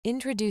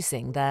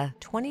Introducing the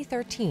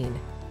 2013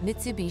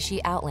 Mitsubishi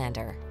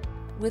Outlander.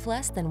 With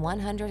less than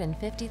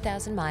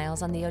 150,000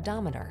 miles on the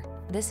odometer,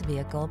 this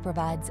vehicle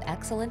provides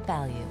excellent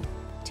value.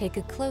 Take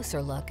a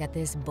closer look at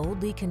this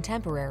boldly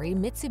contemporary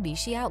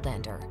Mitsubishi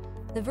Outlander,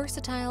 the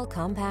versatile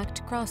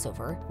compact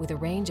crossover with a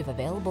range of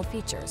available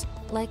features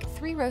like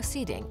 3-row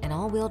seating and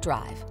all-wheel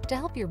drive to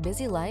help your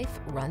busy life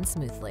run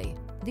smoothly.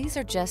 These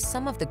are just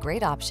some of the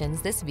great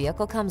options this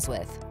vehicle comes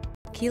with: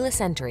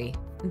 keyless entry,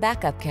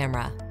 backup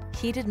camera,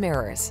 heated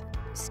mirrors,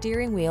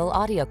 steering wheel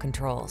audio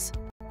controls,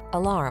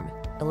 alarm,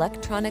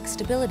 electronic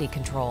stability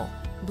control,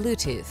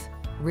 Bluetooth,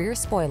 rear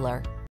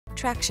spoiler,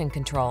 traction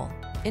control,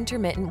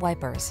 intermittent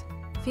wipers.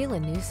 Feel a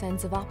new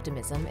sense of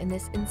optimism in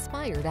this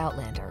inspired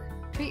Outlander.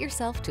 Treat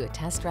yourself to a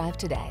test drive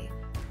today.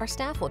 Our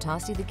staff will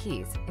toss you the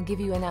keys and give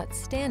you an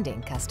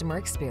outstanding customer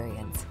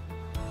experience.